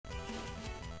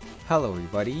Hello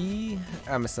everybody,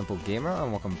 I'm a simple gamer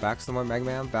and welcome back to some more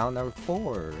MegaMan Bound number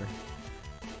 4.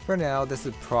 For now, this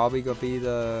is probably gonna be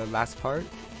the last part.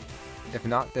 If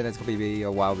not, then it's gonna be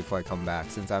a while before I come back,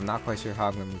 since I'm not quite sure how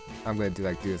I'm gonna do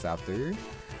this after.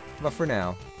 But for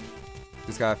now,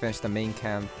 just gotta finish the main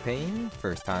campaign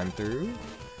first time through,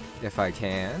 if I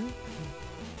can.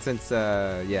 Since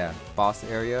yeah, boss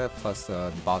area plus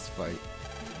the boss fight.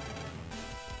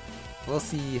 We'll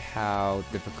see how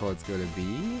difficult it's going to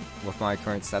be with my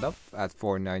current setup at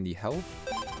 490 health.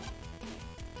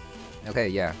 Okay,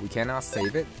 yeah, we cannot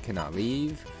save it, cannot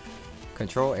leave.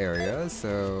 Control area,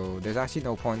 so there's actually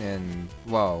no point in,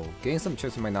 well, getting some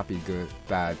chips might not be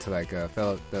bad to like fill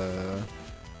up the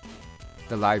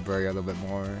library a little bit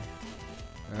more.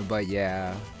 But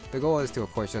yeah, the goal is to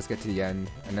of course just get to the end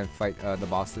and then fight the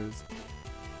bosses.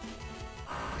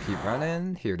 Keep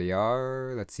running, here they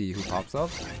are, let's see who pops up.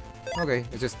 Okay,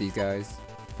 it's just these guys.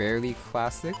 Fairly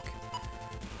classic.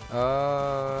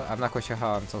 I'm not quite sure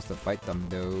how I'm supposed to fight them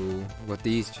though with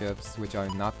these chips, which are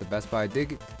not the best, but I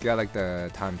did get like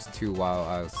the ×2 while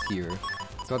I was here.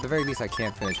 So at the very least I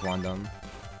can finish one of them.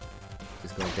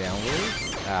 Just go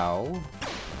downwards. Ow.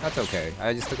 That's okay,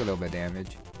 I just took a little bit of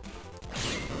damage.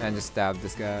 And just stab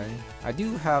this guy. I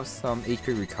do have some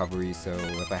HP recovery, so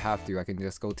if I have to I can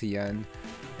just go to the end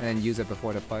and then use it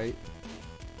before the fight.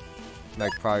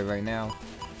 Like probably right now.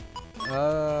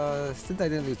 Since I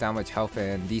didn't lose that much health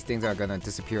and these things are gonna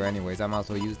disappear anyways, I might as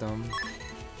well use them.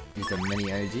 Use the mini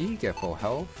energy, get full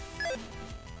health.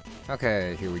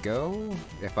 Okay, here we go.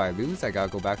 If I lose, I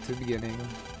gotta go back to the beginning.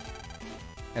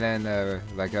 And then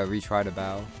like retry the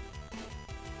bow.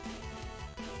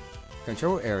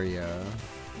 Control area.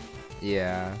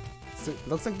 Yeah. So,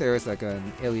 looks like there is like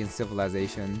an alien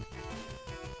civilization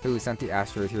who sent the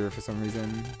asteroid here for some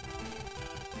reason.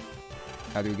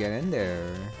 How do we get in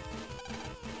there?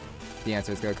 The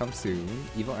answer is gonna come soon.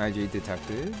 Evil energy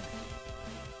detected.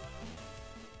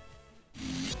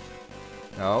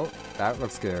 Oh, that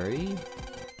looks scary.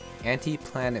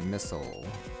 Anti-planet missile.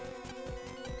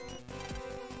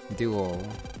 Duel.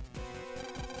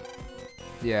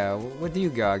 Yeah, what do you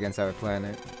got against our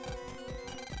planet?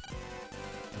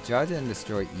 Judge and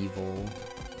destroy evil.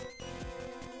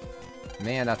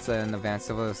 Man, that's an advanced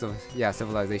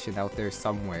civilization out there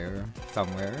somewhere.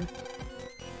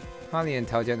 Highly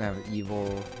intelligent and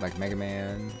evil, like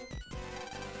MegaMan.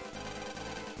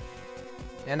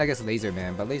 And I guess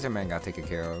LaserMan, but LaserMan got taken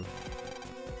care of.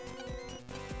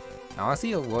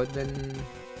 Honestly, it would have been,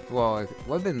 well, it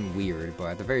would have been weird, but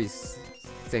at the very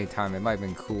same time, it might have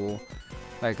been cool.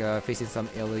 Like facing some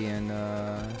alien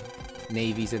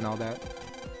navies and all that.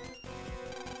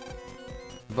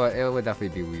 But it would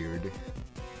definitely be weird.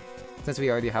 Since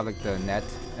we already have like the net,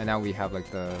 and now we have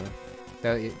like the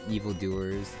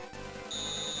evildoers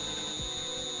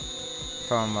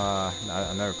from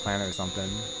another planet or something.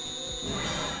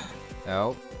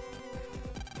 Oh,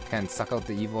 can suck out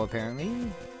the evil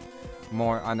apparently.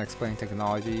 More unexplained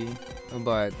technology,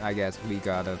 but I guess we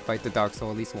gotta fight the Dark Soul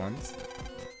at least once.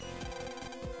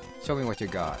 Show me what you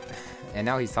got. And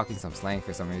now he's talking some slang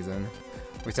for some reason,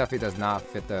 which definitely does not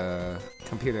fit the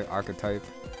computer archetype,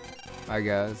 I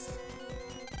guess.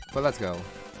 But let's go.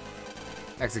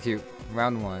 Execute.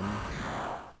 Round 1.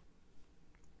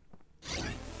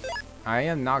 I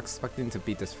am not expecting to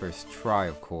beat this first try,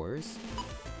 of course.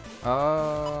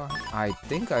 I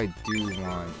think I do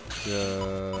want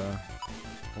the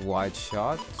wide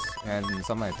shots and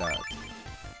something like that.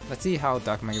 Let's see how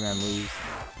Dark MegaMan moves.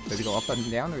 Does he go up and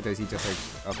down, or does he just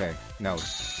like... Okay, no.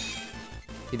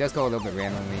 He does go a little bit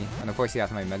randomly, and of course he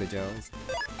has my meta gels,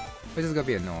 which is gonna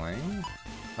be annoying.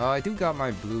 I do got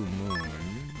my blue moon.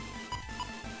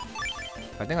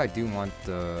 I think I do want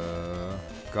the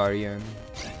Guardian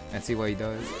and see what he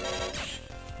does.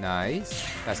 Nice.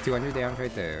 That's 200 damage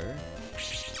right there.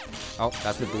 Oh,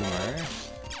 that's the boomer.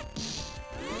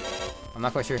 I'm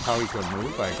not quite sure how he's gonna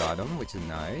move, but I got him, which is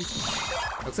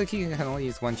nice. Looks like he can only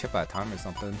use one chip at a time or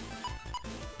something.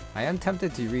 I am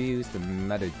tempted to reuse the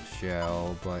meta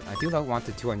gel, but I do not want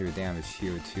the 200 damage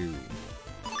here too.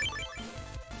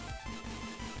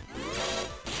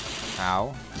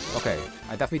 Ow. Okay,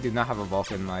 I definitely do not have a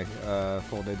Vulcan in my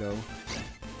folder though.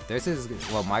 There's his,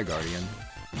 well, my Guardian.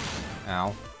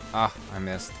 Ow. Ah, I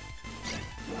missed.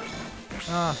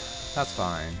 Ah, that's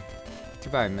fine.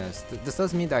 Too bad I missed. This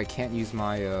does mean that I can't use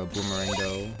my boomerang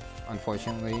though,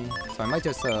 unfortunately. So I might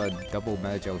just double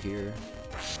meta gel here.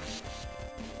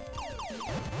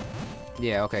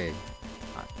 Yeah, okay.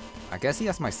 I guess he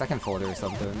has my second folder or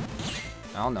something.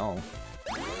 I don't know.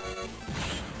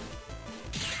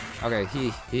 Okay,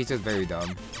 he's just very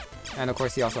dumb. And of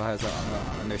course he also has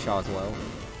a undershot as well.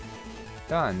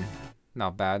 Done.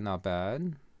 Not bad, not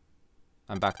bad.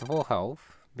 I'm back to full health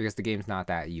because the game's not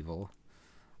that evil.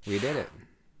 We did it.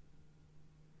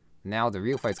 Now the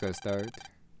real fight's gonna start.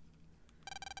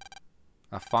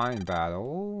 A fine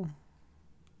battle.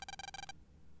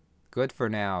 Good for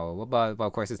now, but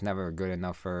of course it's never good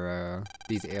enough for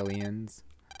these aliens.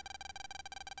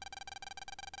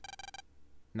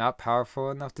 Not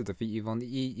powerful enough to defeat Evil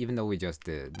E, even though we just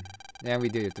did. And we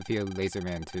did defeat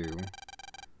Laserman too.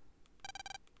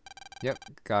 Yep,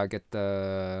 gotta get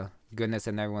the goodness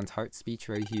in everyone's heart speech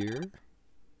right here.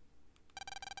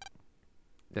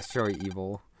 Destroy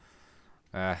evil.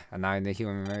 Annihilate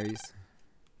human memories.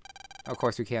 Of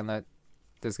course we can't let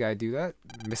this guy do that.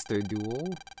 Mr.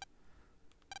 Duel.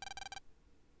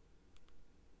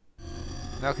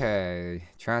 Okay,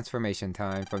 transformation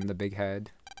time from the big head.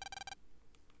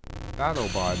 Battle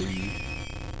body.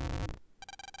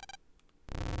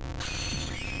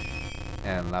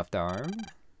 And left arm.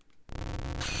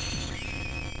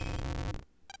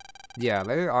 Yeah,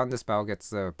 later on this battle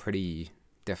gets pretty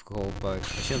difficult, but it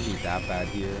shouldn't be that bad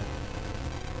here.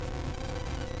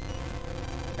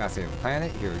 Gotta save a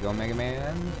planet. Here we go, Mega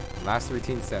Man. Last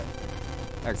routine set.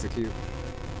 Execute.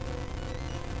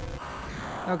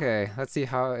 Okay, let's see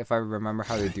if I remember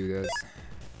how to do this.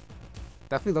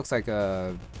 Definitely looks like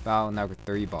a Battle Network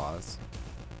 3 boss.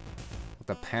 With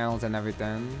the panels and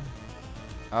everything.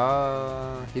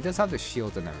 He does have the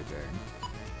shields and everything.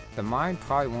 The mine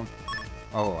probably won't...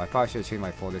 Oh, I probably should have changed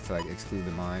my folder to like exclude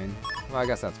the mine. Well, I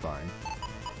guess that's fine.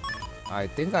 I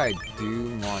think I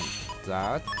do want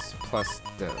that plus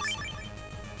this.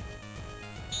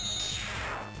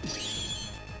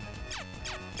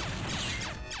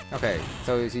 Okay,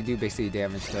 so you do basically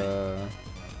damage the...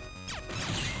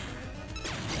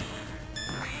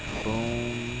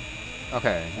 Boom.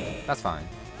 Okay, that's fine.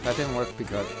 That didn't work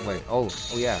because... Wait, oh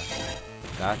yeah.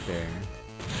 That thing.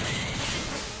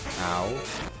 Ow.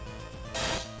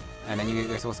 And then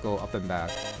you're supposed to go up and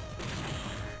back.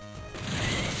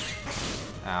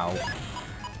 Ow.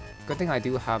 Good thing I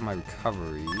do have my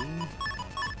recovery.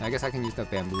 I guess I can use the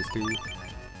bamboos too.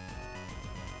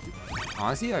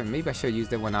 Honestly, maybe I should have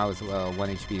used it when I was 1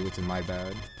 HP, which is my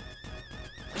bad.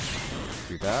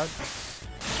 Do that.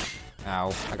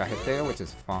 Ow. I got hit there, which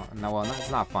is fine. No, well,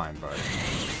 it's not fine, but...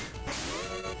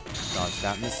 Dodge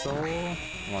that missile.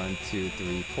 1, 2,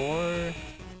 3, 4.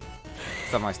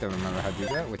 Somehow I still remember how to do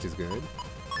that, which is good.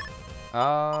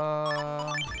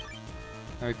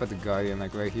 Let me put the Guardian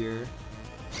like right here.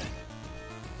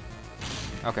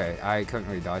 Okay, I couldn't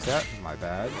really dodge that. My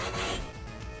bad.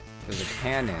 There's a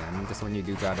cannon. This one you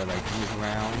do gotta like move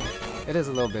around. It is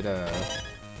a little bit of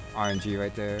RNG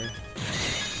right there.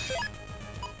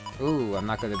 Ooh, I'm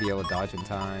not gonna be able to dodge in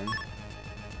time.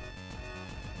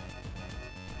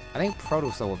 I think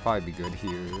Proto Soul would probably be good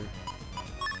here.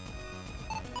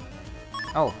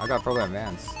 Oh, I got Program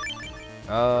Advance.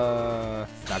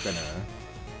 It's not gonna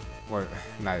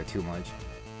matter too much.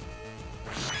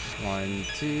 1,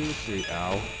 2, 3.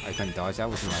 Ow. I couldn't dodge that,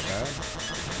 which is my bad.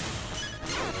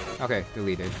 Okay,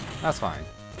 deleted. That's fine.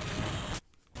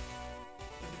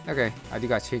 Okay, I do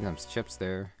got change some chips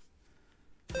there.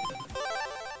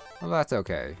 Well, that's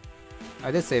okay.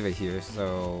 I did save it here,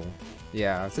 so...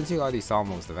 Yeah, since you already saw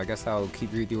most of it, I guess I'll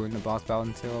keep redoing the boss battle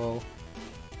until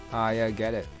I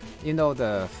get it. Even though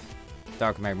the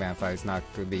Dark MegaMan fight is not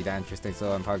going to be that interesting,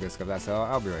 so I'm probably going to skip that, so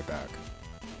I'll be right back.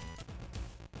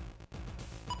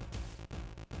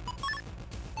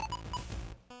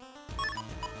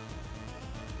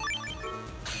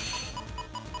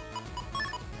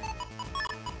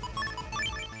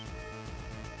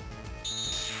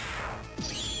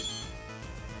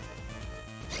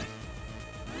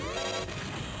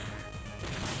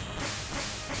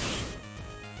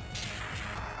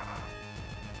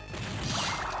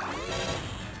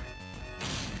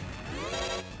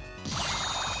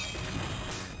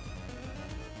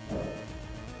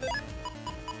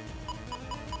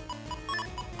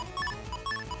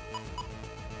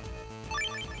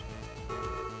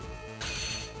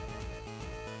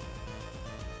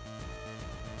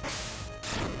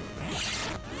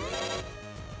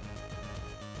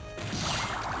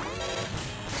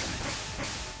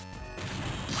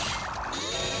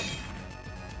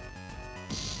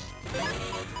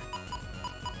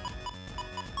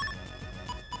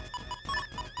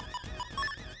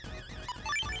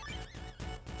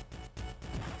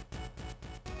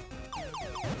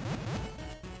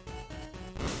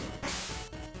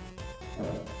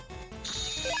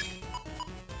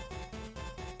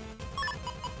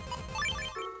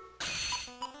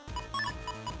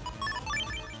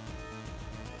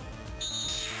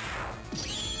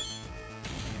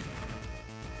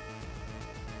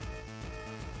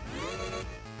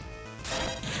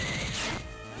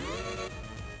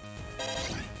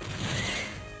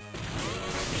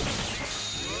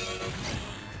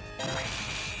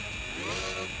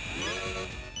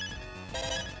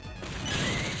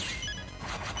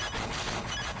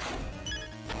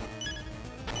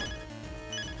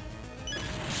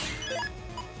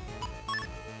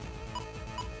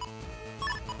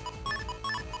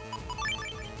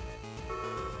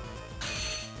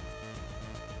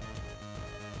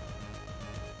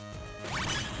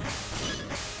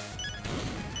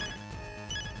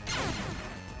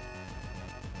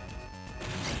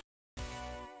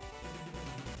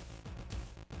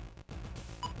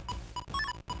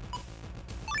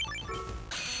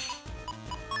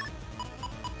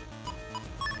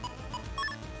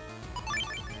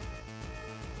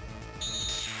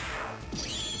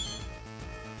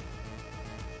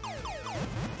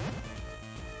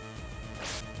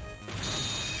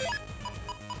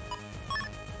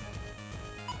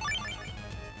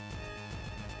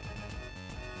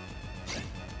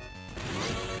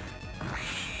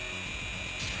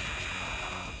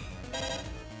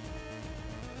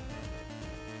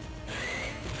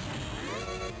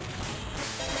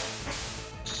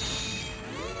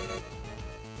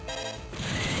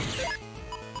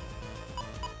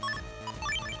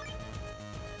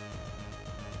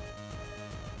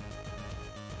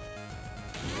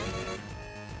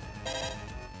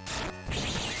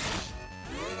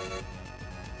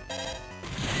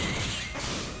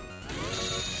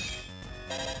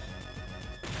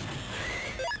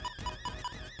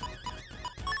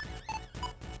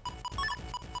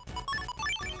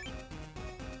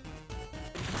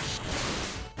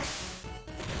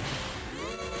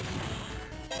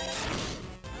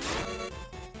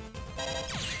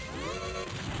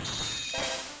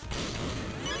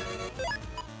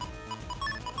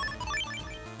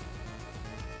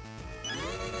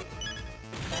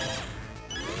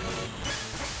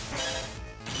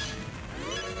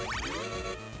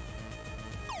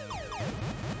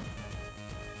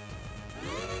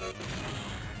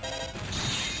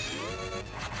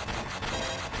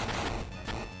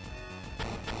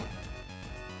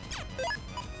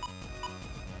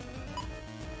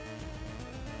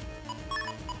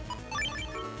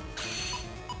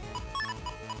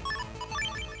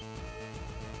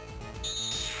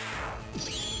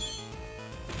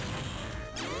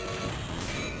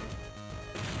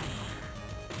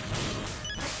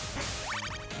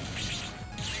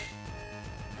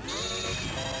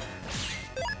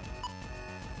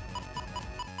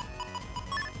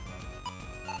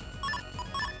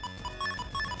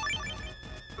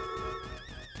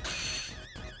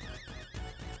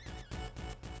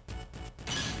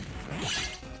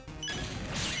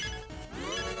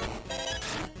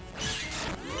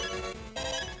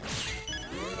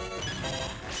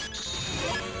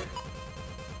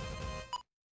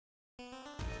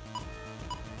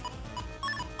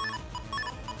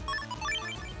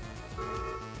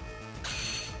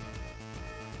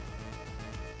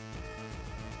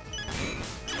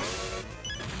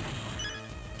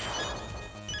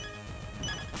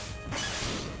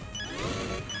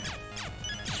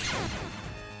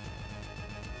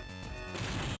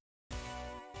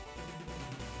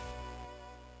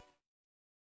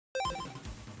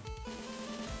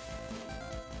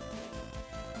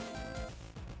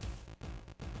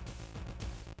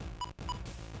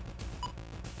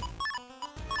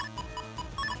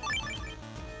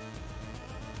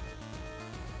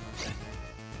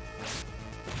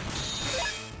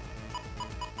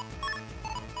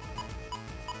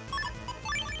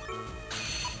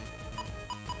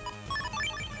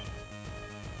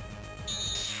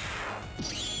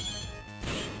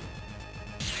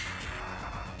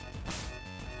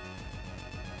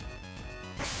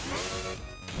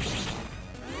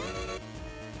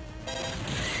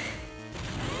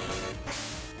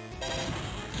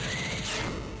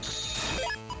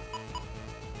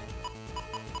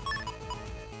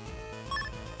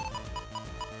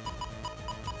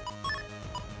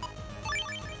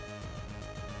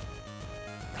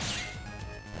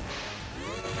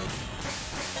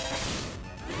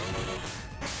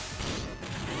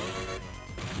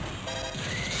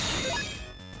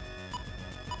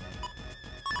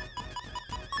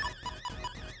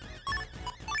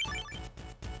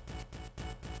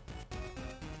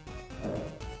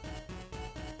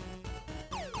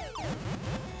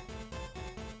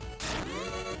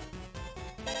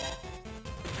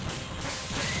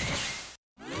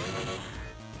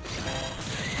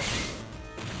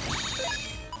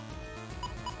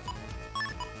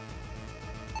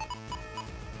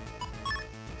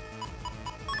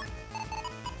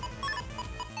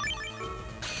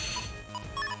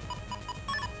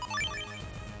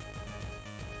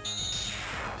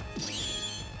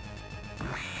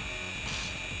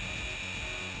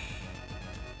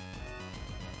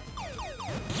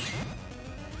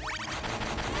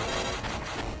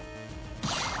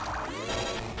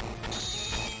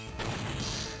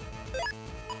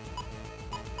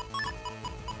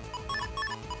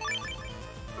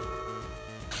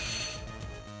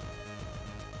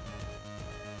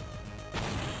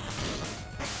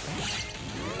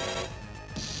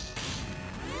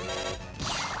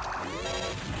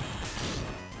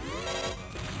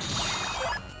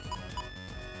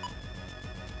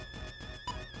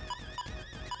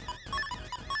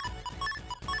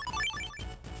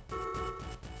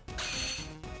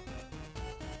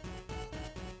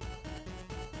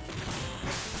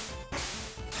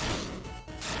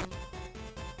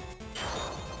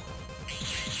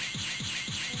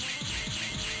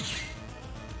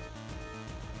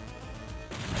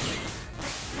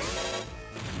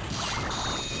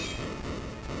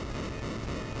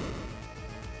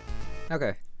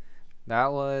 Okay.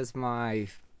 That was my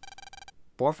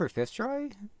 4th or 5th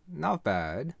try? Not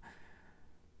bad.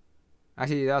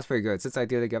 Actually, that was pretty good, since I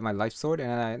did get my life sword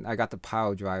and I got the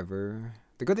pile driver.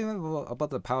 The good thing about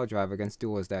the pile driver against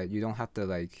duel is that you don't have to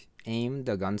like aim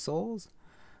the gun souls.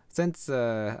 Since,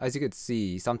 as you could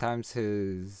see, sometimes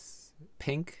his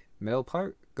pink middle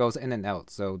part goes in and out,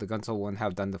 so the gun soul wouldn't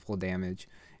have done the full damage.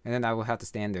 And then I will have to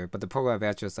stand there, but the program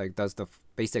advance just like does the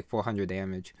basic 400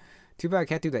 damage. Too bad I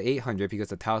can't do the 800 because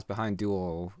the tiles behind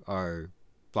duel are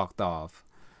blocked off.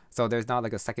 So there's not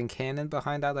like a second cannon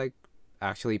behind that like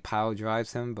actually pile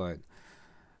drives him, but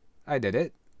I did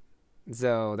it.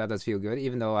 So that does feel good,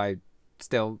 even though I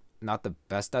still not the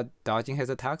best at dodging his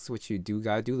attacks, which you do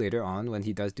gotta do later on when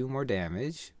he does do more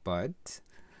damage, but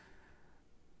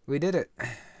we did it.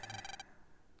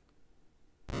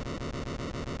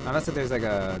 Unless if there's like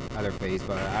a other phase,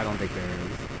 but I don't think there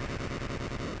is.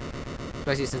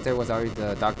 Especially since there was already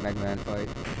the MegaMan fight.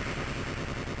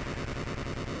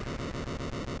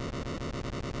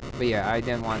 But yeah, I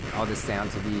didn't want all this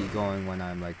sound to be going when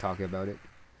I'm like talking about it.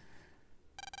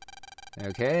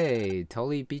 Okay,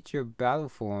 totally beat your battle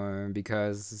form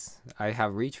because I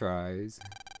have retries.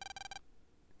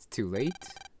 It's too late.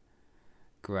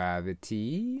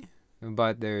 Gravity.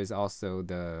 But there's also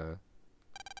the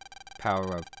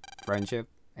power of friendship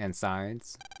and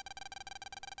science.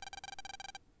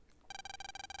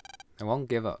 I won't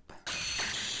give up.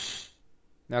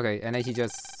 Okay, and then he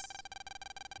just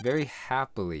very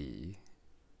happily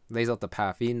lays out the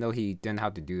path, even though he didn't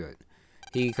have to do it.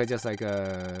 He could just like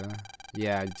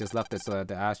yeah, just left it so that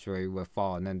the asteroid would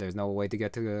fall, and then there's no way to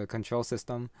get to the control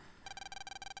system.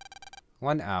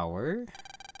 1 hour.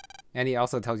 And he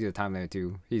also tells you the time limit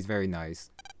too. He's very nice.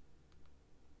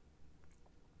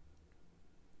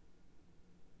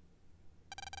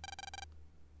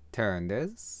 Turn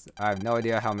this. I have no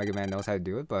idea how Mega Man knows how to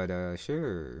do it, but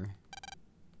sure.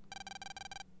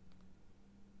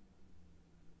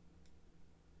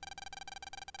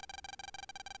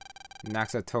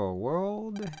 Naxator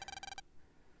World.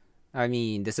 I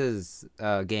mean, this is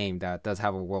a game that does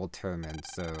have a world tournament,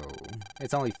 so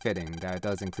it's only fitting that it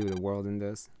does include a world in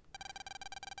this.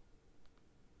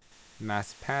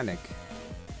 Mass Panic.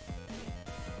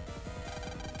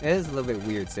 It is a little bit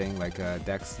weird saying like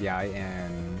Dex, Yai,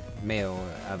 and Male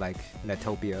at like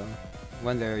Netopia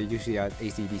when they're usually at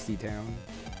ACDC Town.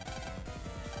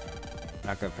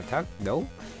 Not gonna protect? Nope.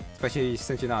 Especially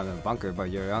since you're not in a bunker,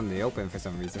 but you're on the open for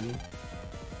some reason.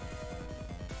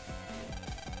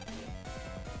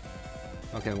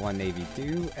 Okay, 1 Navy,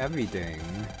 do everything.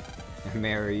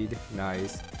 Married,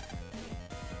 nice.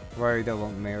 Worried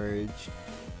about marriage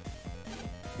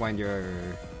when you're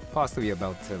possibly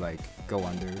about to like go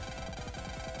under.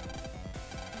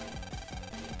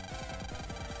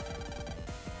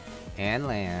 And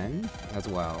land as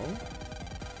well.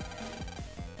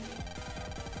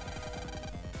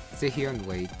 Sit here and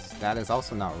wait. That is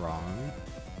also not wrong.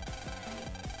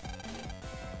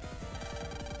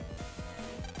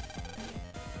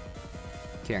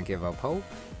 Can't give up hope.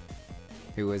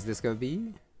 Who is this gonna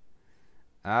be?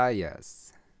 Ah,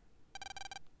 yes.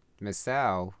 Miss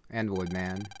Sal and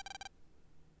Woodman.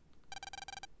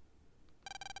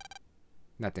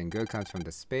 Nothing good comes from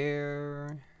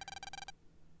despair.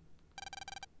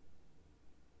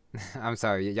 I'm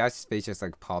sorry, Yashi's face just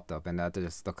like popped up and that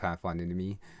just looked kind of funny to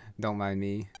me. Don't mind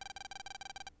me.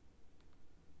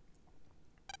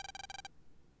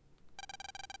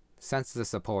 Sense the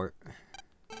support.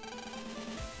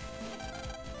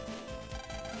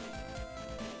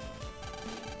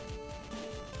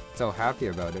 So happy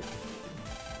about it.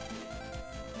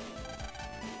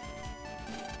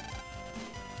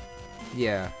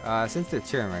 Yeah, since they're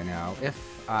cheering right now,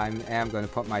 if I am going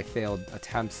to put my failed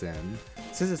attempts in,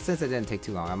 since it didn't take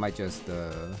too long, I might just,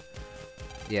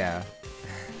 yeah.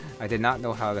 I did not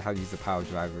know how to use the power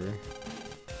driver.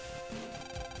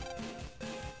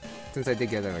 Since I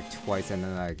did get it like twice and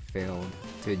then I failed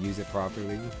to use it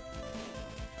properly.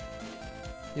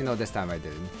 You know, this time I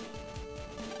did.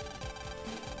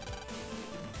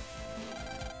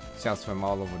 Shouts from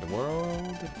all over the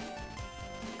world.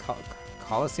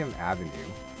 Coliseum Avenue.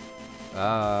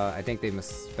 I think they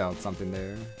misspelled something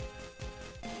there.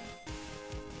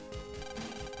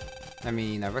 I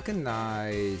mean, I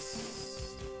recognize...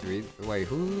 Wait,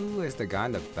 who is the guy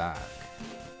in the back?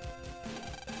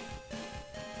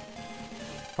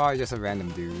 Probably just a random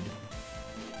dude.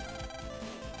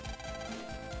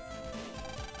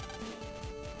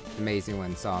 Amazing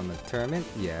when saw in the tournament,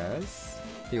 yes.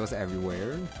 He was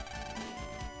everywhere.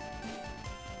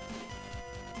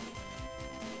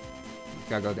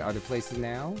 Gotta go to other places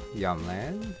now.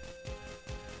 Yumland.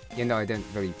 You know, I didn't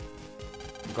really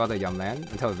Go to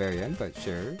Yumland until the very end, but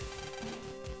sure.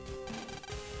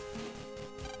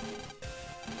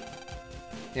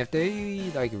 If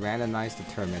they like randomize the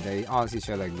tournament, they honestly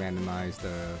should like randomize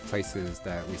the places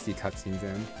that we see cutscenes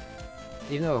in.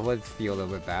 Even though it would feel a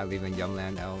little bit bad leaving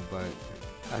Yumland out, but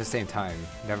at the same time,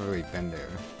 never really been there.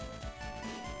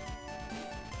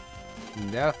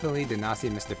 Definitely did not see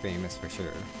Mr. Famous for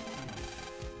sure.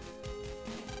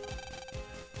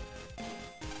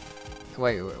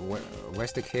 Wait,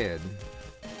 where's the kid?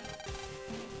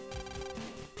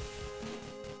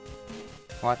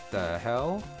 What the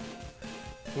hell?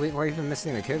 We're even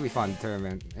missing the kid we found in the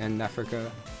tournament in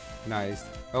Africa. Nice.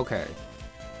 Okay.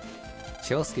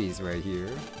 Chilsky's right here.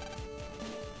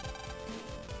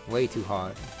 Way too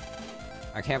hot.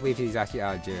 I can't believe he's actually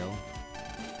out of jail.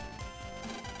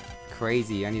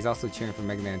 Crazy, and he's also cheering for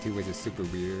MegaMan 2, which is super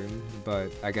weird. But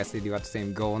I guess they do have the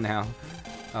same goal now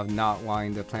of not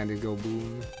wanting the plan to go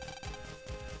boom.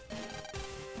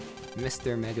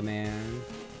 Mr. MegaMan.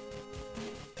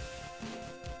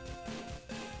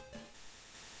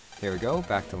 Here we go,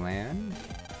 back to land.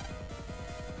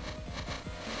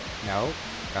 No,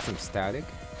 got some static.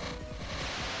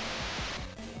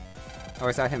 Or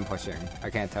is that him pushing?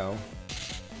 I can't tell.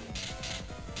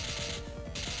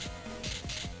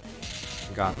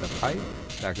 Got the pipe,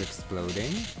 that's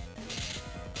exploding.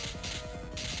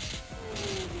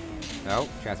 Nope,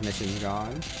 transmission's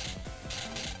gone.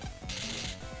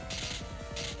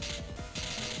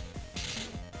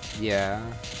 Yeah,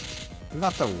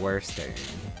 not the worst thing.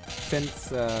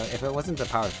 Since if it wasn't the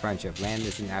power of friendship, land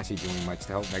isn't actually doing much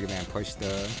to help MegaMan push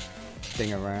the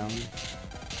thing around.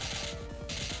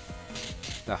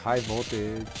 The high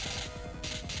voltage.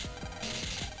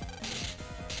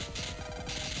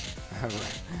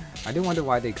 I do wonder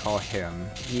why they call him,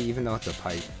 even though it's a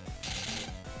pipe.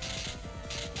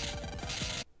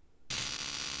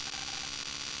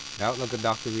 Now look at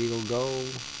Dr. Regal go.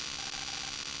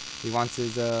 He wants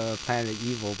his planet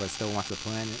evil, but still wants a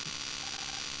planet.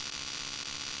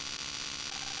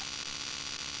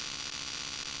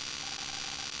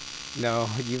 No,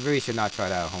 you really should not try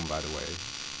that at home, by the way.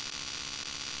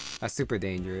 That's super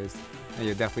dangerous, and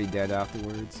you're definitely dead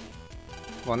afterwards.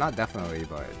 Well, not definitely,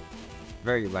 but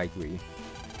very likely.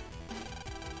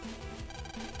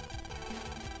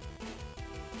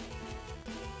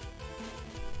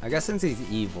 I guess since he's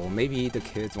evil, maybe the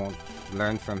kids won't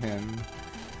learn from him.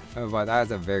 But that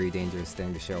is a very dangerous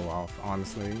thing to show off,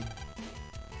 honestly.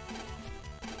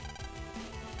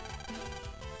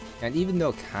 And even though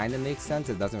it kind of makes sense,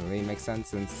 it doesn't really make sense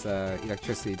since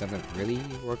electricity doesn't really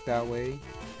work that way.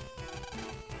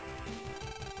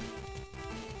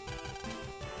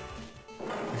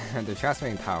 They're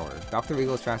transferring power. Dr.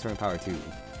 Regal's transferring power too.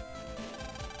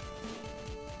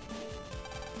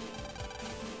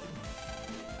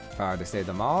 Power to save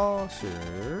them all?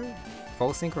 Sure.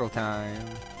 Full synchro time.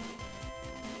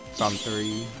 From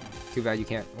 3. Too bad you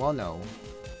can't. Well, no.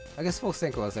 I guess full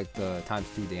synchro is like the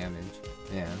 ×2 damage.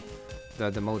 Yeah.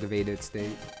 The motivated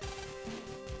state.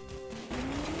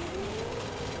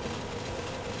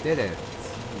 Did it.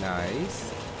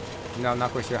 Nice. No, I'm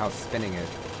not quite sure how spinning it.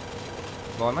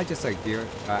 Well, I might just like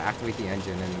activate the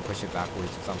engine and then push it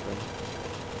backwards or something.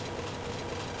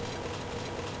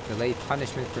 Delay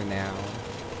punishment for now.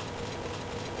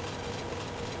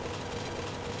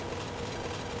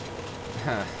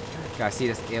 Gotta see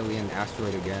this alien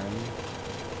asteroid again.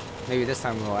 Maybe this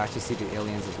time we'll actually see the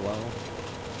aliens as well.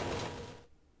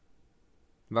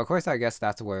 But of course, I guess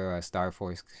that's where Star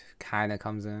Force kind of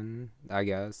comes in, I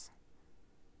guess.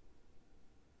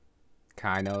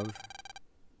 Kind of.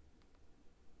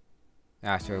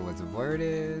 Asteroid was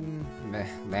averted.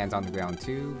 Lands on the ground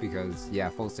too, because, yeah,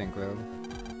 full synchro.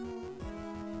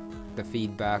 The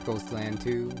feedback goes to land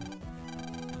too.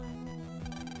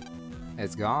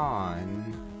 It's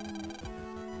gone.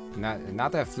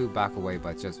 Not that it flew back away,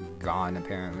 but just gone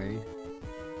apparently.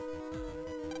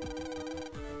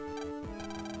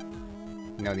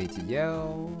 No need to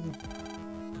yell.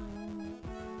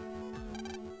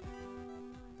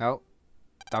 Oh,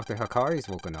 Dr. Hakari's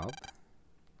woken up.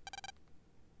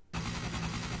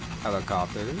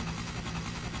 Helicopter.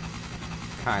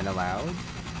 Kinda loud.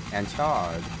 And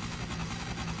charred.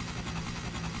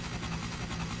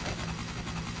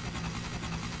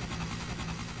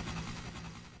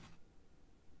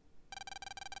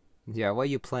 Yeah, what are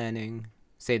you planning?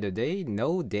 Save the day?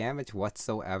 No damage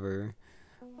whatsoever.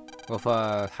 With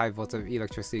high volts of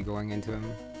electricity going into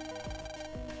him.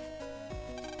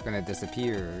 Gonna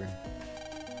disappear.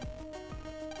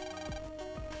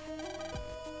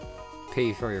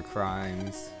 Pay for your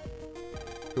crimes.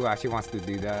 Who actually wants to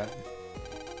do that?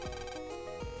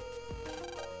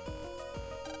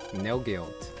 No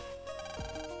guilt.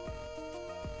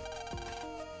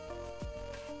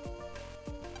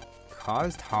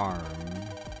 Caused harm.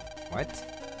 What?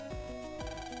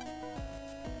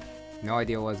 No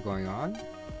idea what's going on.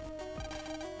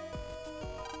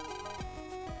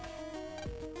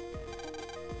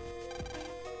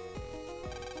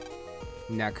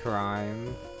 Net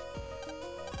crime.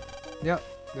 Yep.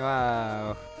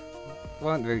 Wow.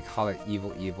 Wouldn't really call it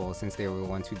evil since they were the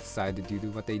ones who decided to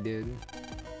do what they did.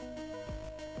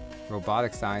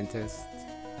 Robotic scientist.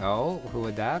 Oh, who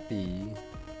would that be?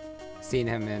 Seen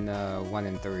him in 1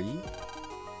 and 3.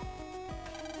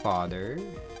 Father.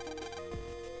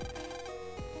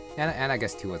 And I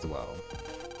guess 2 as well.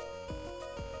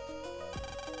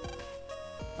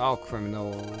 All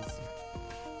criminals.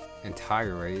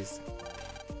 Entire race.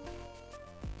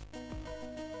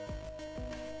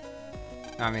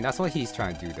 I mean, that's what he's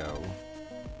trying to do though.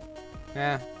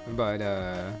 Yeah, but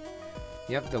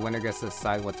yep, the winner gets to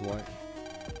decide what's what.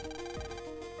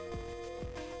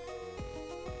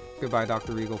 Goodbye,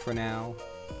 Dr. Regal, for now.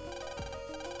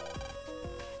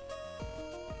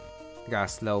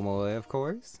 Got slow-mo it, of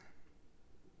course.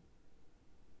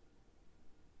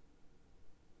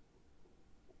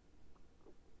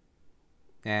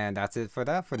 And that's it for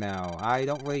that for now. I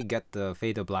don't really get the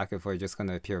Fate of Black if we're just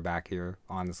gonna appear back here,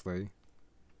 honestly.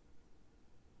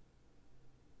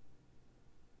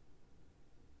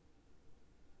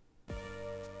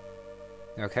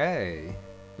 Okay,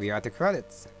 we are at the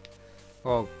credits.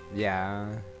 Well,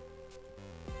 yeah.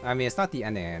 I mean, it's not the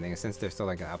ending since there's still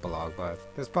like an epilogue, but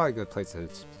there's probably a good place to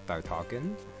start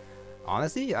talking.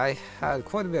 Honestly, I had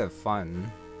quite a bit of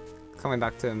fun coming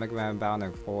back to MegaMan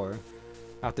Fight 4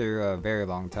 after a very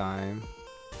long time.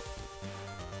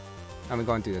 I mean,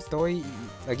 going through the story,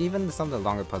 like even some of the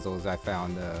longer puzzles I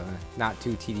found not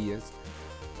too tedious.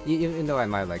 Even though I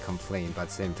might like complain, but at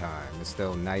the same time, it's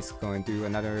still nice going through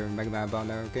another MegaMan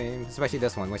Fight game, especially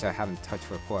this one, which I haven't touched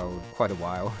for quite a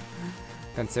while,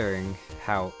 considering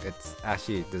how it's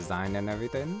actually designed and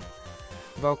everything.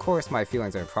 But of course, my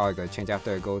feelings are probably gonna change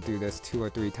after I go through this 2 or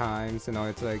 3 times in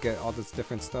order to like, get all this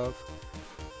different stuff.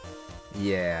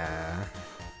 Yeah.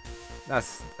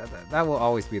 That will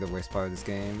always be the worst part of this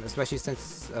game, especially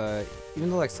since even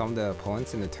though like some of the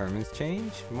opponents in the tournaments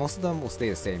change, most of them will stay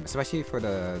the same, especially for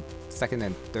the second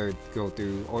and third go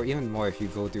through, or even more if you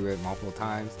go through it multiple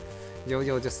times.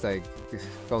 You'll just like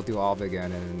go through all of it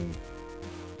again and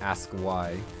ask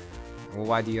why. Well,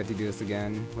 why do you have to do this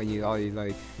again when you already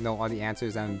like know all the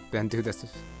answers and been through this a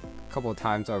couple of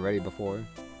times already before?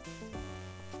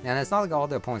 And it's not like all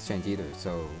the opponents change either,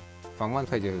 so from one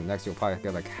playthrough to the next you'll probably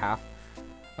get like half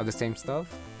of the same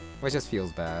stuff, which just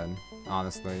feels bad,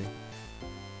 honestly.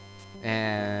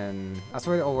 And as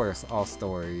for the overall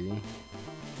story,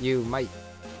 you might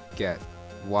get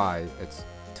why it's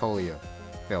totally a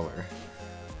filler.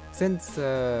 Since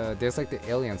there's like the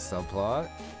alien subplot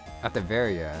at the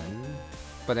very end,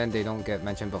 but then they don't get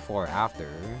mentioned before or after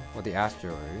with the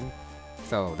asteroid,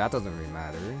 so that doesn't really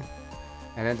matter.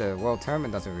 And then the world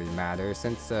tournament doesn't really matter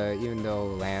since even though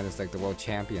Lan is like the world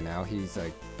champion now, he's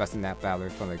like best in that battler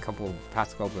from a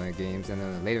past couple of games and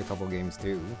then a later couple of games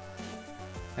too.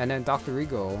 And then Dr.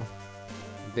 Regal,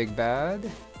 big bad,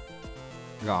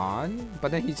 gone,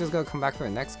 but then he's just gonna come back for the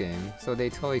next game. So they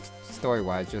totally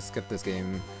story-wise just skipped this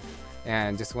game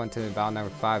and just went to battle number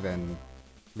 5, and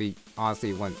we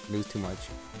honestly wouldn't lose too much.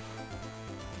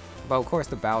 But of course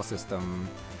the battle system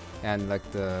and like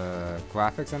the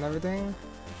graphics and everything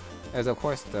is of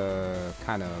course the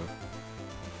kind of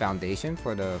foundation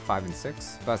for the 5 and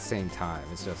 6, but at the same time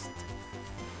it's just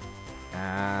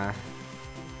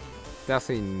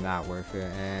definitely not worth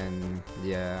it. And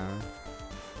yeah,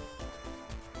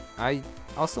 I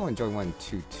also enjoy 1 and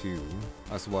 2 too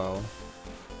as well,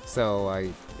 so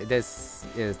this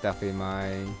is definitely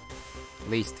my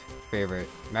least favorite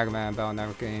MegaMan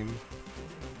Fight game.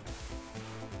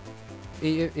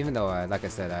 Even though, like I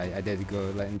said, I did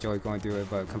enjoy going through it,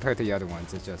 but compared to the other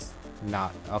ones, it's just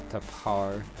not up to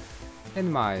par,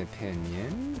 in my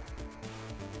opinion.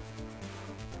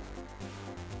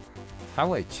 How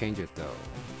would I change it though?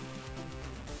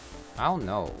 I don't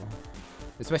know.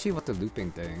 Especially with the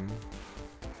looping thing.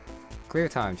 Clear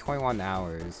time, 21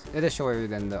 hours. It is shorter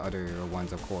than the other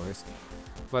ones, of course.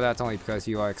 But that's only because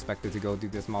you are expected to go through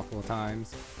this multiple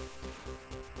times.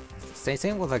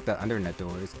 Same with like the undernet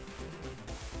doors.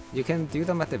 You can do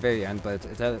them at the very end, but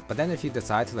then if you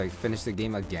decide to like finish the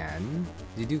game again,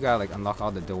 you do gotta like unlock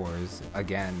all the doors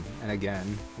again and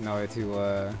again in order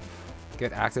to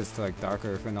get access to like Dark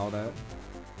Earth and all that.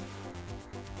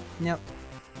 Yep.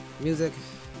 Music.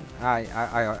 I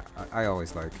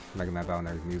always like MegaMan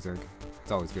Fight music.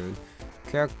 It's always good.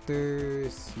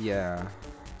 Characters, yeah.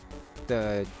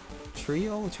 The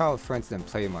trio child friends didn't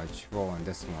play much role in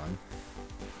this one.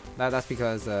 That's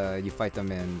because you fight them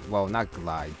in, well, not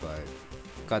Glide, but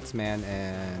Gutsman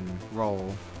and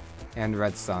Roll and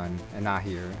Red Sun, and not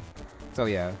here. So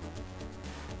yeah.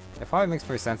 It probably makes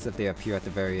more sense if they appear at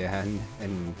the very end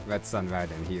in Red Sun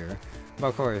rather than here. But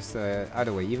of course,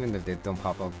 either way, even if they don't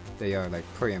pop up, they are like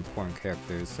pretty important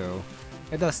characters, so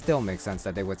it does still make sense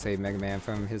that they would save MegaMan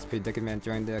from his predicament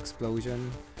during the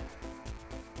explosion.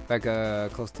 Like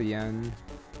close to the end.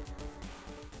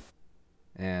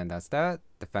 And that's that.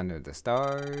 Defender of the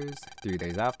Stars. 3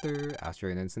 days after,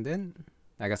 asteroid incident.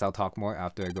 I guess I'll talk more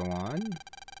after I go on.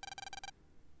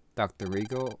 Dr.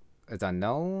 Regal is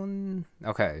unknown.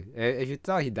 Okay, if you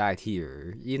thought he died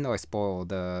here, even though I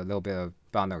spoiled a little bit of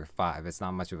Bound number 5, it's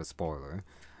not much of a spoiler,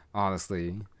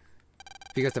 honestly.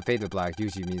 Because the Faded Black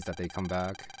usually means that they come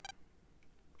back.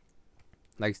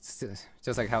 Like,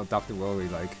 just like how Dr. Wooly,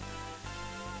 like,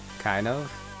 kind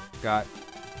of got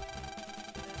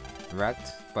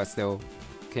wrecked, but still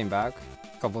came back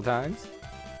a couple times.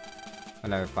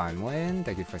 Another fine win.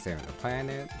 Thank you for saving the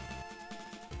planet.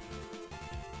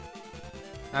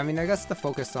 I mean, I guess the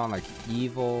focus on like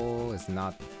evil is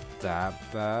not that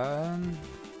bad.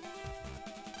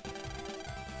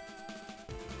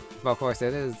 But of course,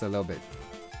 it is a little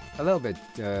bit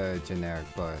generic.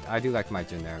 But I do like my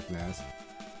genericness.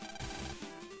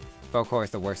 But of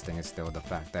course, the worst thing is still the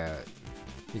fact that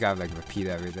you gotta like repeat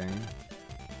everything.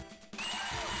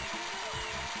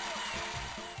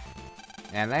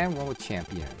 And Land World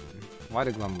Champion. Why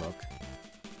the glum look?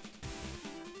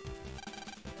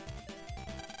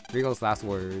 Regal's last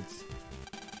words.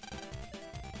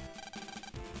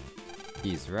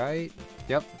 He's right.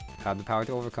 Yep, had the power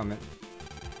to overcome it.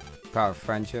 Power of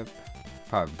friendship.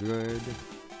 Power of good.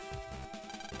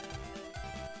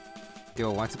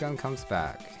 Duel once again comes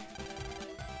back.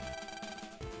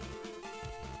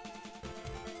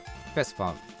 Fist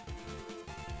bump.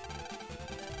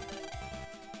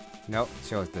 Nope,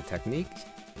 shows the technique.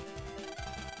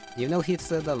 Even though he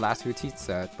said the last routine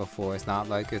set before, it's not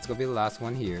like it's gonna be the last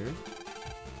one here.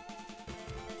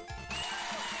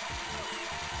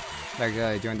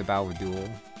 Like during the battle with Duel.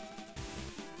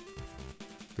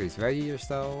 Please ready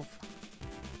yourself.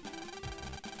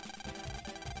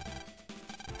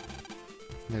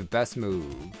 The best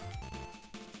move.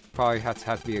 Probably has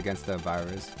to be against the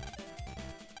virus.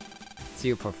 See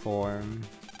you perform.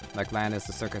 Like land as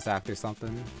a circus act or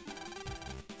something.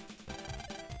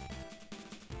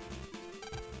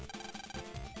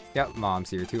 Yep, mom's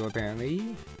here too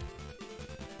apparently.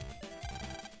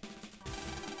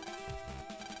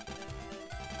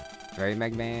 Right,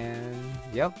 MegaMan?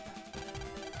 Yep.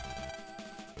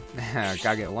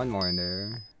 Gotta get one more in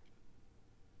there.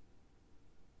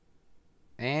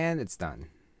 And it's done.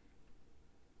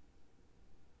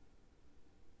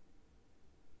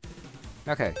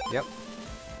 Okay, yep.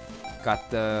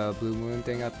 Got the blue moon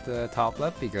thing at the top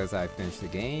left because I finished the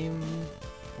game.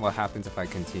 What happens if I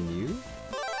continue?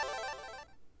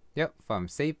 Yep, from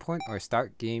save point or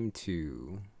start game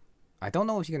 2. I don't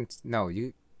know if you can. No,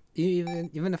 you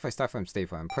even if I start from save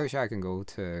point, I'm pretty sure I can go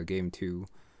to game 2.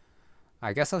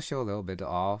 I guess I'll show a little bit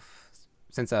off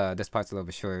since this part's a little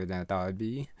bit shorter than I thought it'd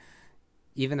be.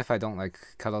 Even if I don't like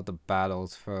cut out the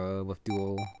battles with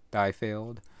Duel that I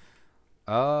failed.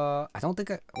 I don't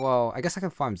think well, I guess I can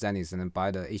farm Zennies and then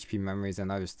buy the HP memories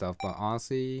and other stuff, but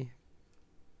honestly,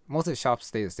 most of the shops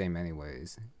stay the same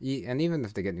anyways. And even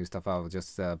if they get new stuff, I'll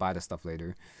just buy the stuff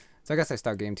later. So I guess I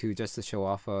start game 2 just to show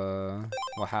off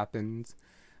what happens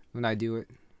when I do it.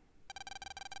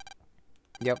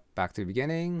 Yep, back to the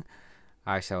beginning.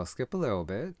 I shall skip a little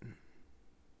bit.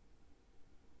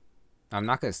 I'm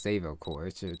not gonna save, of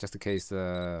course, just in case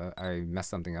I mess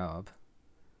something up.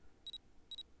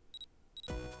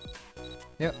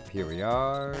 Yep, here we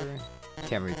are.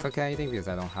 Can't really click anything because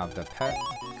I don't have the pet.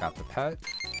 Got the pet.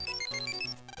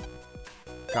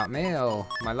 Got mail.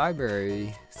 My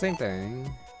library. Same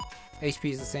thing.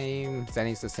 HP is the same.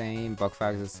 Zenny's the same.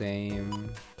 Bugfrag's the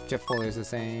same. Chip Folder's the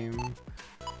same.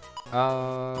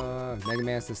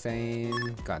 MegaMan's the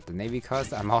same. Got the Navy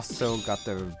Cuss. I'm also got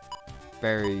the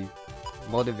very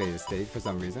motivated state for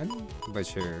some reason. But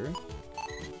sure.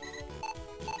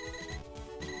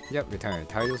 Yep, return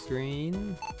title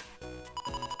screen.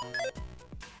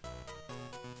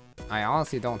 I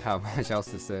honestly don't have much else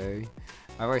to say.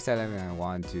 I've already said everything I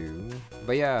want to.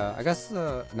 But yeah, I guess,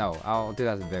 no, I'll do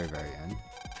that at the very, very end.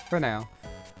 For now.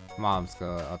 Mom's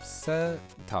got upset.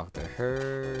 Talk to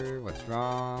her. What's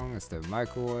wrong? It's the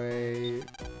microwave.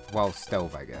 Well,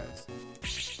 stove, I guess.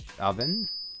 Oven?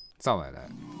 Something like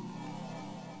that.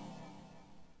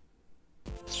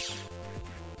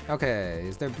 Okay,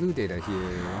 is there blue data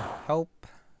here? Help.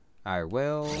 I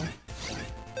will.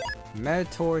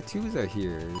 Metator 2s are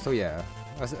here. So yeah,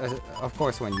 of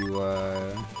course when you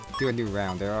do a new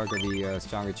round, there are going to be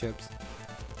stronger chips.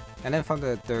 And then from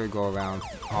the third go around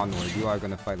onward, you are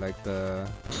going to fight like the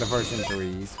version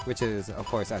 3s, which is of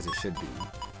course as it should be.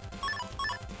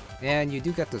 And you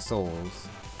do get the souls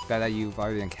that you've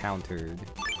already encountered.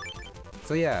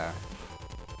 So yeah.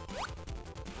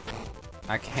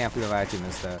 I can't believe I actually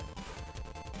missed that.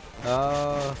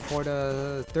 For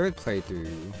the third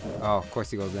playthrough. Oh, of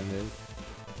course he goes in there.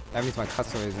 That means my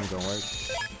customer isn't gonna work.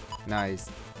 Nice.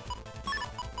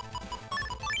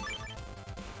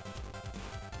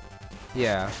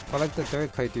 Yeah, for like the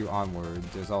third playthrough onward,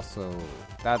 there's also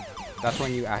that's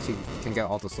when you actually can get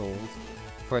all the souls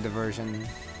for the version.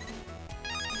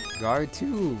 Guard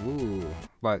 2, woo.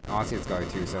 But honestly it's Guard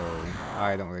 2, so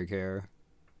I don't really care.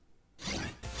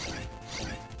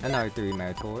 Another 3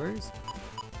 Metators.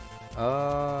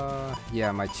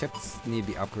 Yeah, my chips need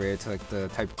to be upgraded to like the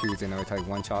type 2s in order to like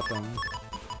one-shot them.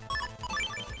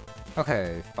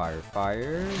 Okay,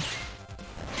 fire.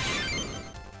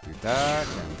 Do that,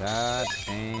 and that,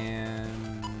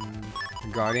 and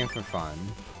Guardian for fun.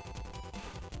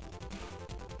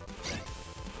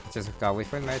 Just gotta wait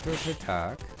for the Metator to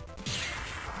attack.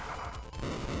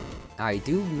 I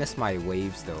do miss my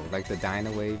waves though, like the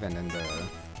Dino Wave and then the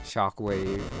Shock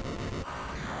Wave.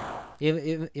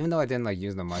 Even though I didn't like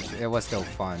use them much, it was still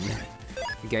fun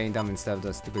getting them instead of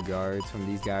the stupid guards from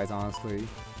these guys, honestly.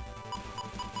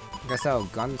 I guess I'll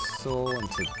Gun Soul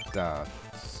into that.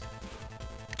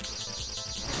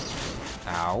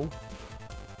 Ow.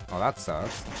 Oh, that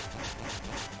sucks.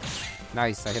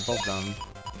 Nice, I hit both of them.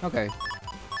 Okay.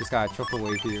 Just got a triple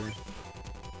wave here.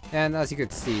 And as you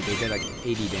could see, they did like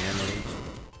 80 damage.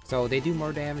 So they do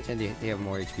more damage and they have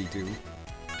more HP too.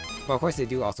 But of course they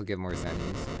do also give more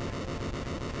Zennies.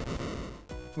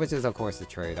 Which is of course the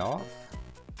trade-off.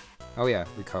 Oh yeah,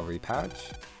 recovery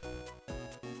patch.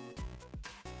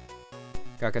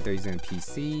 Gotta get they're using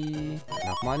PC.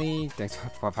 Enough money. Thanks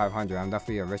for 500. I'm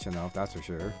definitely rich enough, that's for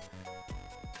sure.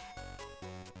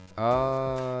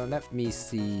 Let me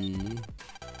see.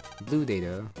 Blue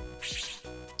data.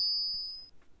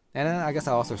 And then I guess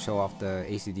I'll also show off the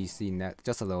ACDC net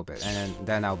just a little bit, and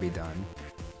then I'll be done.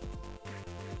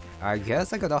 I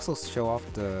guess I could also show off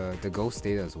the ghost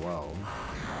data as well.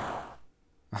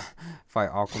 Fight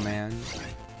AquaMan.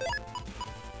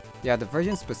 Yeah, the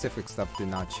version specific stuff did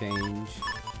not change.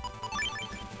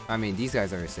 I mean, these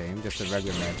guys are the same, just the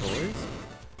regular Metators.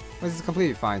 Which is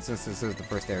completely fine since this is the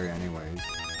first area anyways.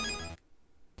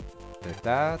 Did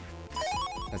that.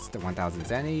 That's the 1000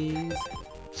 Zennies.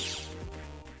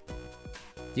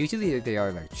 Usually they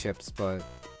are like chips, but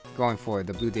going forward,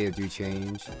 the blue data do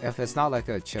change. If it's not like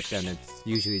a chip, then it's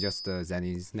usually just the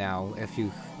Zennies. Now, if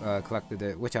you collected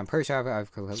it, which I'm pretty sure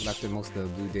I've collected most of the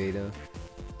blue data.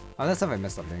 Unless if I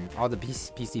missed something. All the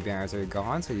PC banners are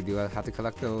gone, so you do have to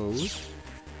collect those.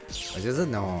 Which is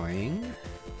annoying.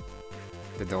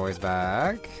 The door's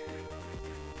back.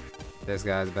 This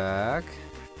guy's back.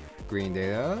 Green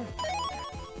data.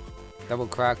 Double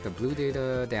crack, the blue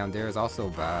data down there is also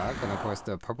back, and of course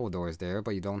the purple door is there,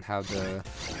 but you don't have the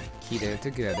key there to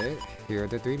get it. Here are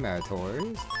the 3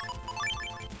 Metators.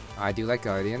 I do like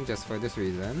Guardian just for this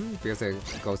reason, because it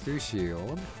goes through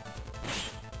shield.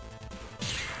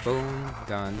 Boom,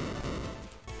 done.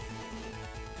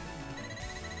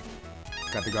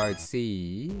 Got the guard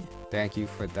C. Thank you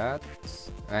for that.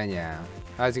 And yeah,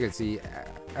 as you can see,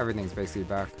 everything's basically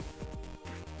back.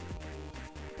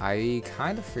 I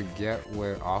kind of forget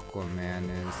where AquaMan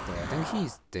is though. I think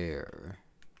he's there.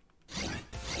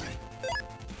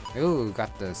 Ooh,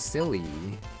 got the silly.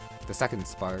 The second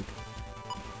spark.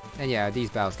 And yeah, these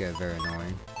battles get very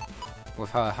annoying. With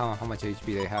how much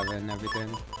HP they have and everything.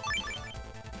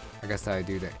 I guess I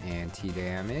do the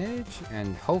anti-damage.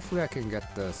 And hopefully I can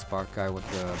get the spark guy with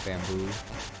the bamboo.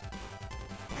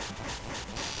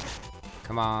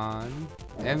 Come on.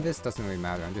 And this doesn't really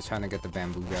matter. I'm just trying to get the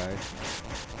bamboo guy.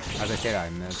 As I said, I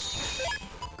missed.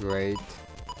 Great.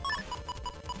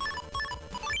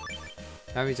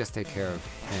 Let me just take care of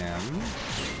him.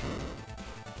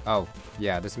 Oh,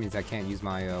 yeah, this means I can't use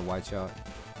my wide shot.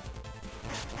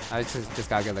 I just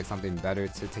gotta get like something better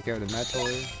to take care of the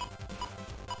Metators.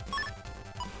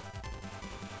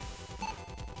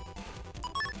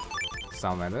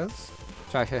 Something like this.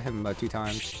 Try to hit him 2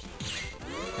 times.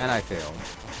 And I failed.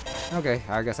 Okay,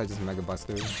 I guess I just Mega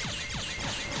Buster.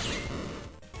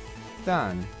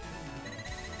 Done.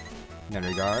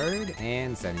 Another guard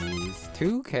and Zennies.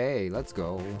 2K, let's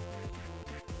go.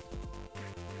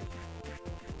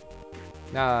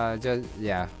 Nah, just,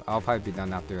 yeah, I'll probably be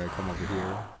done after I come over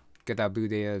here. Get that blue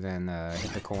data, then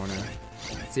hit the corner.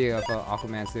 See if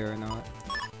AquaMan's there or not.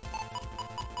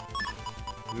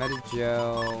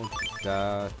 Metagel,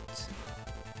 that.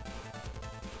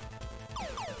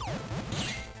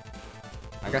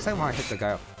 I guess I want to hit the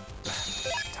guy up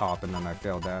top and then I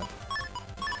failed that.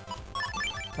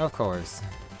 Of course.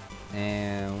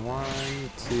 And 1,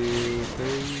 2,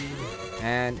 3,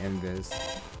 and invis.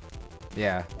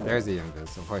 Yeah, there's the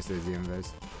invis. Of course there's the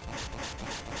invis.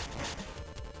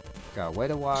 Gotta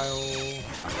wait a while.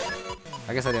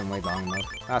 I guess I didn't wait long enough.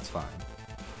 That's fine.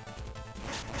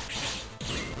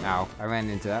 Ow, I ran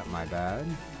into that, my bad.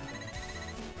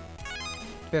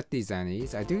 50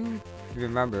 zennies. I do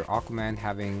remember AquaMan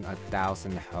having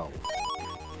 1,000 health.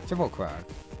 Triple crack.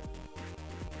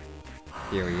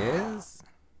 Here he is.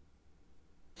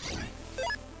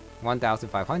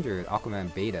 1,500.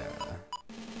 AquaMan Beta.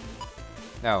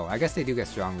 No, I guess they do get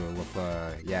stronger with,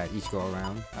 yeah, each go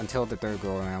around. Until the third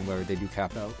go around where they do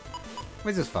cap out.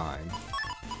 Which is fine.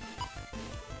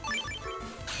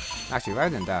 Actually,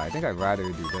 rather than that, I think I'd rather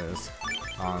do this.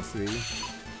 Honestly.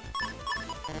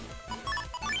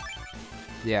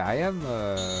 Yeah, I am,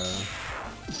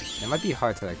 it might be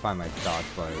hard to, like, find my dots,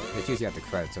 but it's usually at the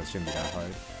credit, so it shouldn't be that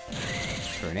hard.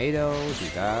 Tornado, do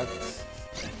that.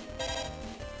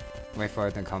 Wait for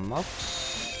it to come up.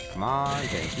 Come on,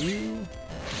 thank you.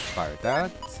 Fire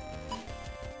that.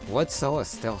 Wood Soul is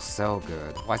still so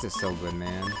good. Why is it so good,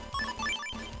 man?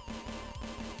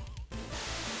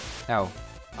 Oh,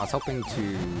 I was hoping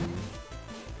to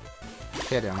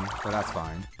hit him, but that's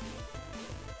fine.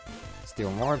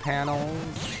 Steal more panels.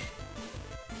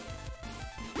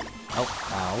 Oh,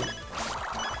 ow.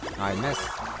 I missed.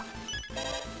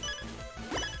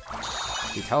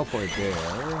 He teleported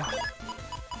there.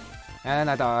 And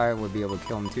I thought I would be able to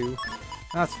kill him too.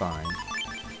 That's fine.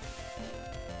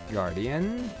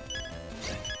 Guardian.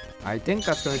 I think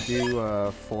that's gonna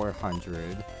do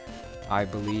 400. I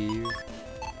believe.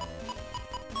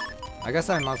 I guess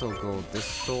I might as well go this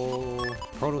soul,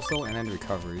 Proto Soul, and then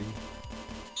recovery.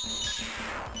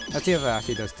 Let's see if it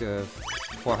actually does the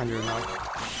 400 or not.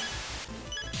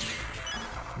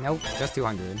 Nope, just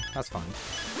 200. That's fine.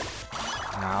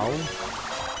 Ow.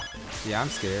 Yeah, I'm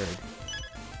scared.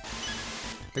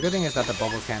 The good thing is that the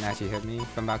bubbles can't actually hit me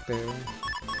from back there.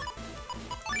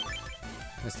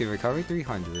 Let's do recovery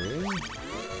 300.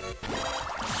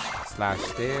 Slash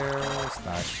there,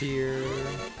 slash here.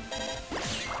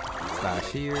 Slash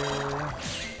here.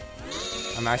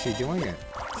 I'm actually doing it.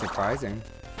 Surprising.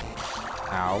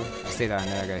 Ow. I say that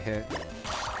and then I got hit.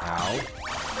 Ow.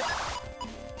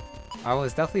 I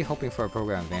was definitely hoping for a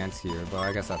program advance here, but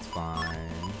I guess that's fine.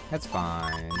 That's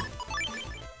fine.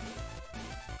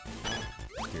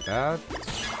 Do that.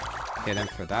 Hit him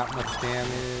for that much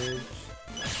damage.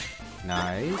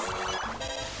 Nice.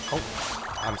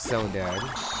 Oh, I'm so dead.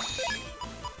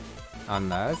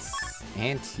 Unless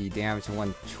anti-damage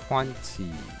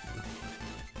 120.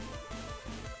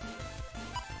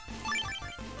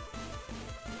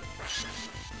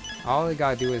 All I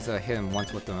gotta do is hit him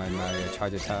once with my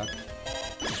charge attack.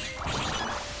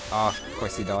 Oh, of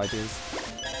course he dodges.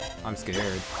 I'm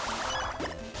scared.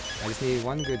 I just need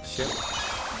one good chip,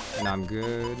 and I'm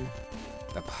good.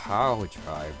 The power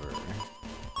driver.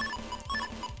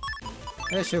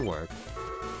 It should work.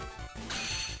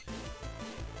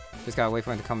 Just gotta wait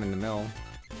for him to come in the middle.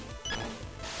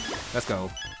 Let's go.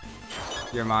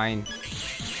 You're mine.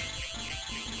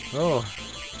 Oh,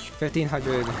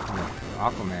 1500.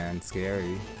 AquaMan,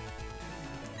 scary.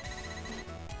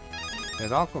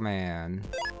 There's AquaMan.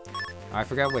 I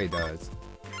forgot what he does.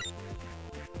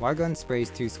 Water gun sprays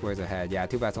 2 squares ahead. Yeah,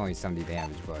 too bad it's only 70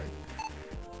 damage, but...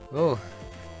 Oh.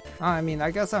 I mean, I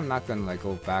guess I'm not gonna like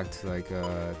go back to like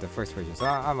the first version, so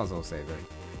I might as well save it.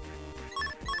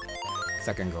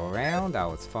 Second go around, that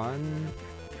was fun.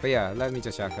 But yeah, let me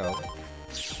just check out.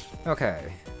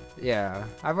 Okay. Yeah,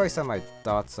 I've already said my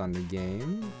thoughts on the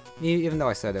game. Even though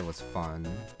I said it was fun.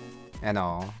 And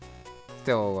all.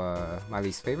 Still my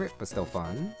least favorite, but still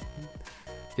fun.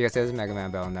 Because there's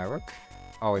MegaMan Battle Network.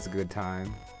 Always a good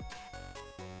time.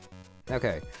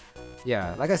 Okay.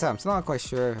 Yeah, like I said, I'm still not quite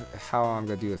sure how I'm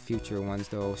gonna do the future ones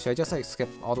though. Should I just like skip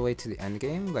all the way to the end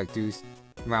game? Like do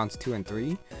rounds 2 and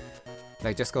 3?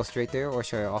 Like just go straight there? Or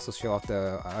should I also show off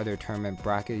the other tournament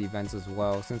bracket events as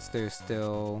well? Since there's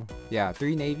still, yeah,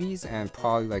 3 navies and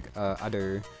probably like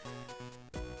other...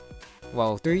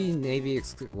 Well, 3 navy,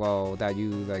 that you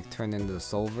like turn into the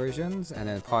soul versions, and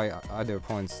then probably other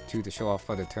opponents too to show off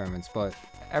other tournaments, but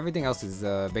everything else is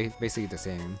basically the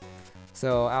same.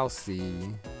 So I'll see.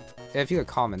 If you could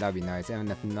comment, that'd be nice, and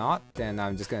if not, then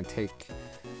I'm just gonna take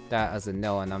that as a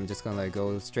no, and I'm just gonna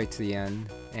go straight to the end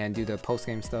and do the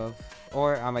post-game stuff.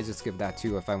 Or I might just skip that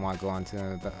too if I want to go on to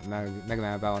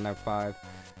MegaMan Battle Number 5.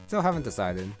 Still haven't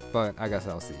decided, but I guess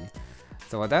I'll see.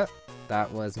 So with that,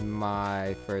 that was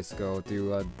my first go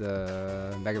through of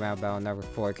the MegaMan Battle Number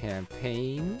 4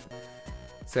 campaign.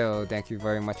 So thank you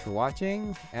very much for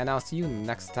watching, and I'll see you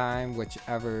next time,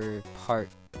 whichever part,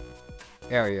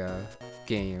 area,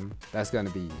 game that's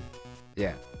gonna be.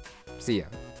 Yeah, see ya.